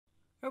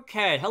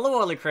Okay, hello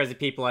all you crazy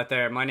people out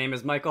there. My name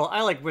is Michael.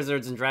 I like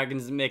wizards and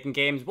dragons and making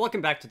games.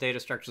 Welcome back to Data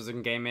Structures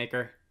in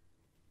GameMaker.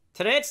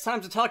 Today it's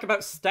time to talk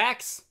about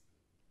stacks.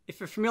 If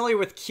you're familiar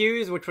with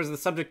queues, which was the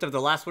subject of the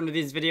last one of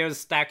these videos,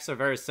 stacks are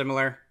very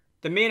similar.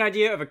 The main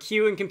idea of a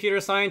queue in computer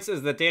science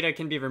is that data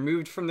can be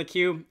removed from the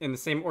queue in the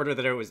same order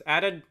that it was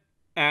added.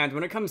 And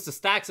when it comes to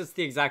stacks, it's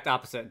the exact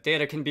opposite.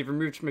 Data can be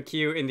removed from a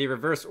queue in the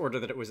reverse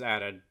order that it was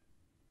added.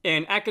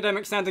 In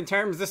academic sounding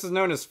terms, this is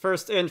known as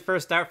first in,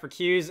 first out for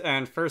queues,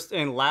 and first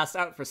in, last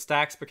out for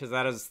stacks, because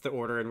that is the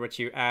order in which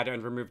you add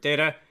and remove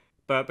data.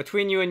 But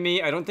between you and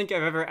me, I don't think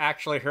I've ever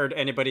actually heard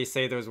anybody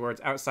say those words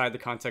outside the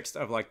context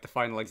of, like, the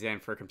final exam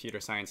for a computer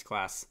science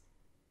class.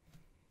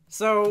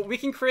 So we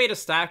can create a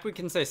stack. We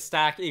can say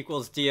stack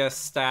equals ds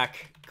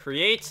stack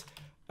create.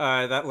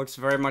 That looks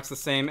very much the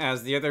same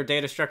as the other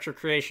data structure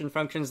creation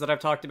functions that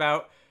I've talked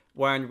about.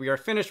 When we are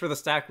finished with a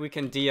stack, we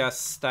can ds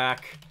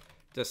stack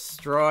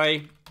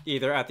destroy,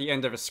 either at the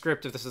end of a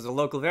script if this is a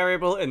local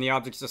variable, in the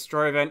object's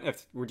destroy event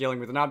if we're dealing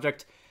with an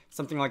object,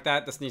 something like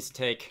that. This needs to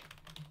take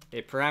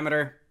a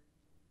parameter.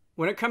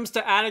 When it comes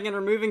to adding and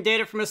removing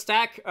data from a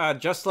stack,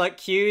 just like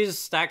queues,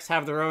 stacks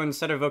have their own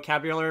set of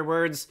vocabulary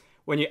words.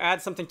 When you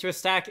add something to a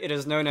stack, it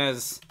is known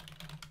as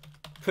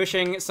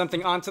pushing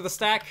something onto the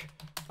stack.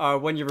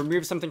 When you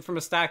remove something from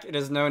a stack, it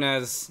is known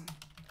as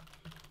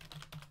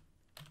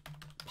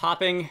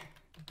popping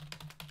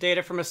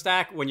data from a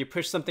stack. When you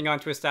push something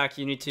onto a stack,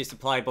 you need to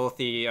supply both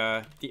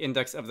the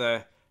index of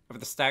the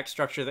stack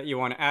structure that you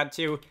want to add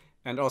to,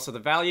 and also the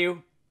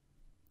value.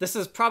 This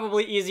is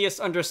probably easiest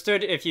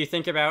understood if you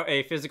think about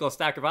a physical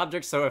stack of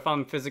objects. So if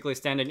I'm physically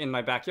standing in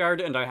my backyard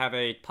and I have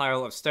a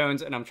pile of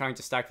stones and I'm trying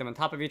to stack them on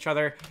top of each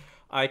other,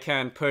 I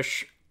can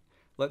push,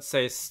 let's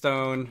say,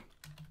 stone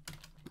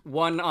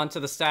 1 onto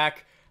the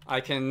stack.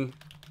 I can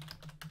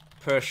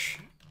push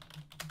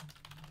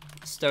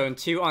stone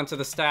 2 onto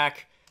the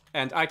stack.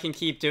 And I can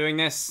keep doing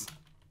this.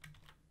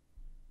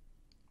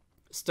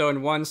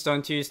 Stone 1,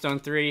 stone 2, stone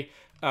 3.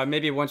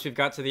 Maybe once we've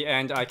got to the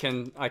end, I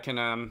can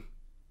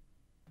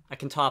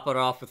top it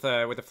off with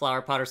a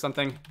flower pot or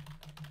something.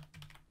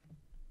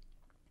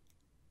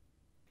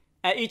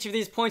 At each of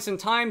these points in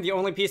time, the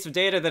only piece of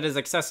data that is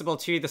accessible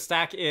to the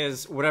stack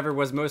is whatever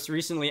was most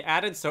recently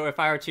added. So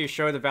if I were to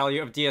show the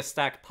value of ds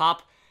stack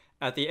pop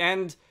at the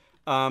end,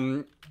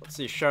 let's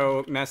see,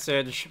 show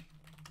message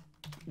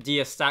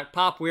ds stack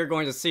pop, we are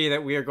going to see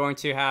that we are going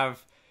to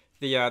have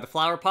the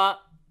flower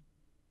pot.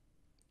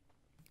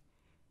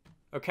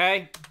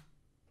 Okay.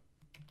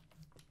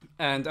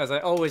 And as I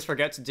always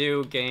forget to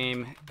do,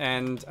 game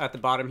end at the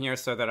bottom here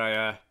so that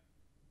I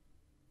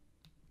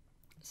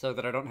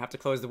don't have to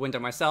close the window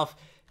myself.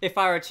 If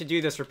I were to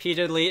do this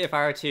repeatedly, if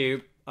I were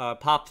to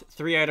pop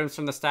 3 items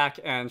from the stack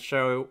and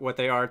show what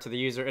they are to the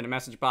user in a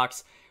message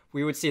box,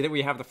 we would see that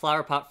we have the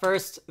flower pot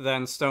first,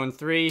 then stone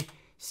 3,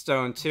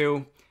 stone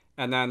 2,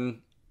 and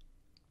then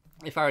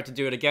if I were to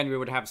do it again, we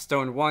would have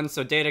stone 1.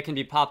 So data can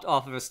be popped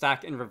off of a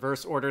stack in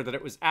reverse order that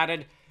it was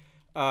added.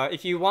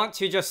 If you want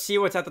to just see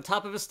what's at the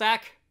top of a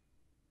stack,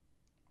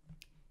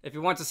 if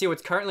you want to see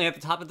what's currently at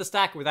the top of the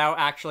stack without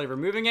actually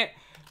removing it,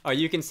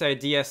 you can say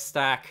ds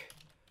stack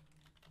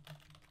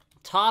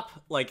top,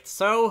 like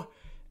so.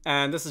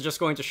 And this is just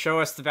going to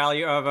show us the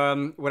value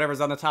of whatever's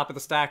on the top of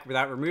the stack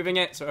without removing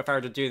it. So if I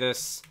were to do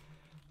this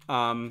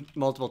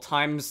multiple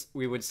times,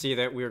 we would see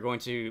that we are going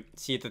to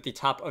see that the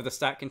top of the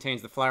stack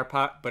contains the flower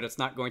pot, but it's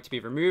not going to be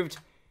removed.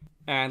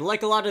 And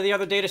like a lot of the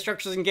other data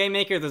structures in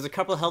GameMaker, there's a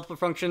couple of helpful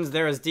functions.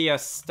 There is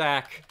ds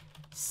stack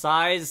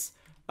size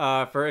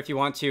for if you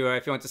want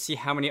to see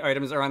how many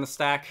items are on the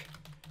stack.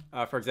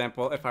 For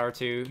example, if I were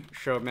to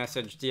show a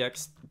message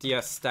ds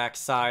stack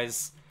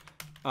size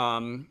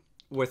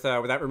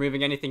without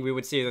removing anything, we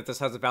would see that this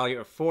has a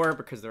value of 4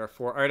 because there are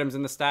 4 items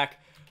in the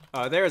stack.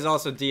 There is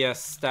also ds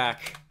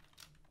stack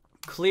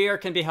clear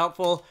can be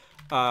helpful.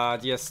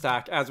 ds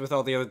stack, as with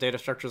all the other data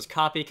structures,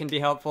 copy can be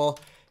helpful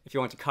if you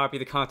want to copy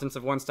the contents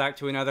of one stack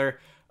to another.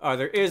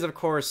 There is, of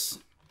course,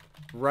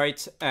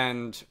 write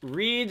and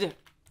read.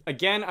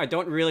 Again, I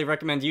don't really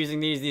recommend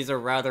using these. These are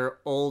rather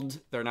old.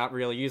 They're not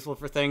really useful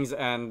for things,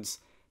 and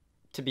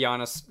to be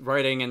honest,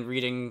 writing and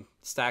reading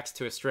stacks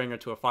to a string or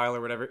to a file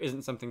or whatever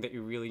isn't something that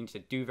you really need to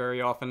do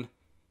very often.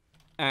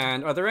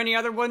 And are there any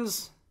other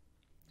ones?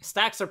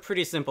 Stacks are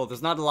pretty simple.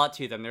 There's not a lot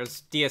to them. There's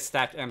ds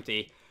stack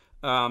empty.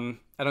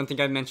 I don't think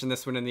I mentioned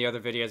this one in the other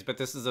videos, but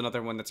this is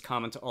another one that's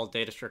common to all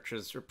data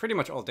structures, or pretty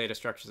much all data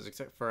structures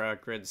except for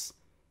grids.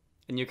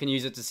 And you can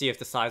use it to see if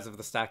the size of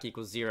the stack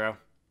equals 0.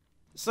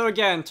 So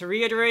again, to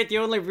reiterate, the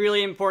only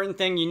really important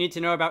thing you need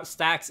to know about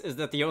stacks is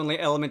that the only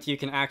element you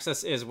can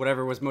access is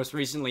whatever was most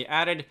recently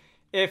added.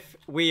 If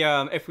we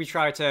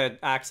try to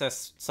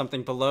access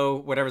something below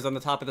whatever's on the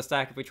top of the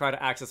stack, if we try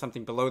to access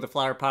something below the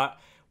flower pot,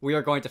 we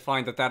are going to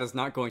find that that is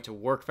not going to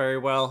work very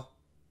well.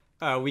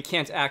 We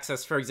can't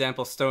access, for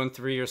example, stone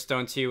 3 or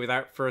stone 2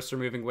 without first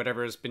removing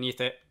whatever is beneath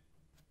it.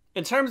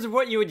 In terms of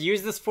what you would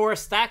use this for,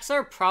 stacks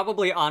are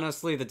probably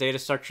honestly the data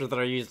structure that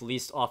are used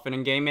least often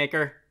in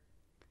GameMaker.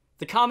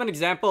 The common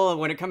example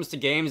when it comes to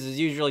games is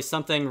usually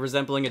something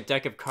resembling a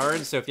deck of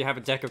cards. So if you have a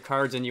deck of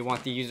cards and you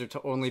want the user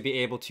to only be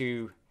able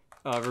to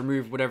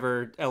remove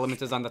whatever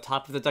element is on the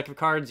top of the deck of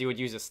cards, you would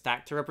use a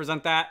stack to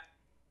represent that.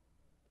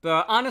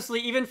 But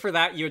honestly, even for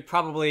that, you would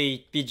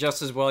probably be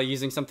just as well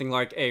using something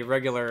like a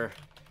regular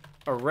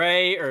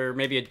array or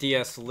maybe a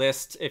DS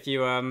list if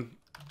you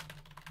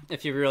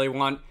really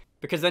want,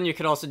 because then you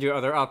could also do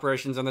other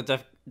operations on the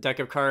deck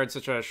of cards,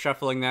 such as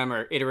shuffling them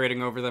or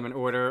iterating over them in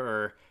order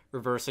or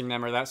reversing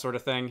them or that sort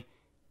of thing.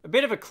 A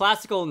bit of a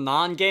classical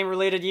non-game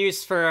related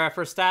use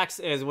for stacks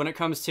is when it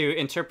comes to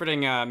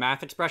interpreting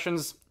math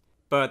expressions,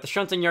 but the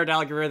shunting yard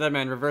algorithm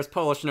and reverse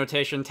Polish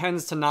notation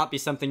tends to not be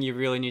something you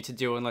really need to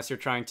do unless you're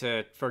trying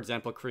to, for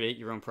example, create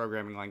your own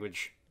programming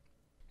language.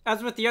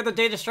 As with the other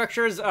data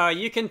structures,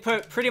 you can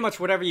put pretty much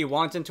whatever you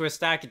want into a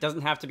stack. It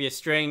doesn't have to be a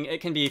string.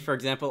 It can be, for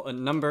example, a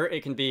number.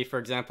 It can be, for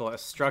example, a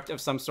struct of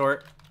some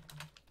sort.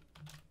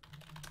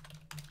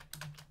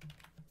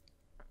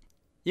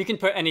 You can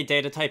put any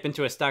data type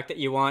into a stack that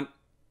you want.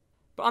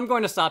 But I'm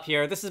going to stop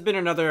here. This has been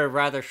another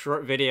rather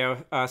short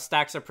video.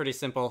 Stacks are pretty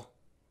simple.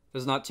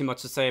 There's not too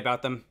much to say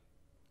about them.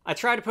 I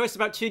try to post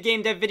about 2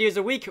 game dev videos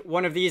a week,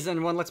 one of these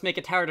and one Let's Make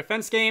a Tower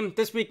Defense game.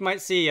 This week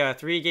might see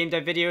 3 game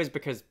dev videos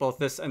because both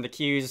this and the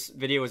Q's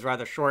video is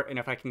rather short, and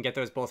if I can get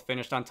those both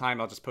finished on time,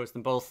 I'll just post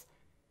them both.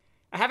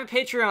 I have a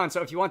Patreon,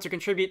 so if you want to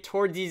contribute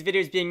toward these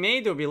videos being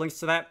made, there will be links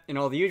to that in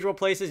all the usual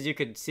places. You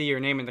could see your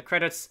name in the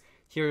credits,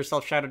 hear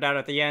yourself shouted out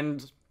at the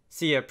end,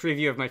 see a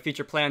preview of my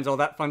future plans, all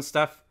that fun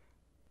stuff.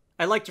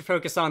 I like to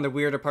focus on the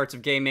weirder parts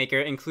of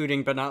GameMaker,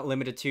 including but not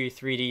limited to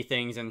 3D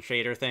things and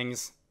shader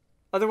things.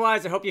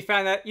 Otherwise, I hope you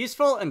found that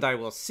useful, and I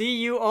will see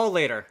you all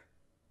later.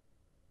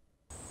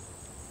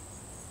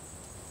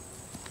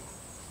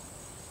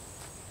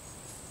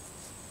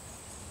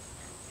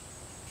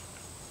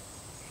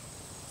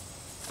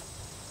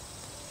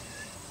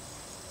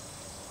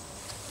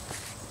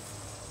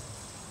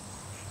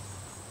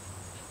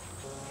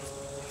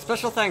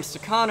 Special thanks to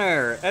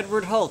Connor,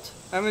 Edward Holt,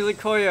 Emily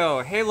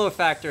Koyo, Halo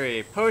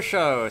Factory,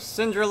 Posho,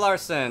 Sindra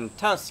Larson,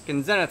 Tusk,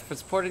 and Zenith for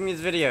supporting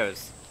these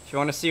videos. If you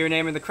want to see your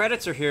name in the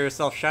credits or hear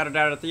yourself shouted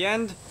out at the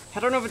end,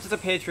 head on over to the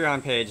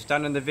Patreon page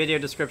down in the video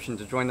description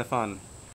to join the fun.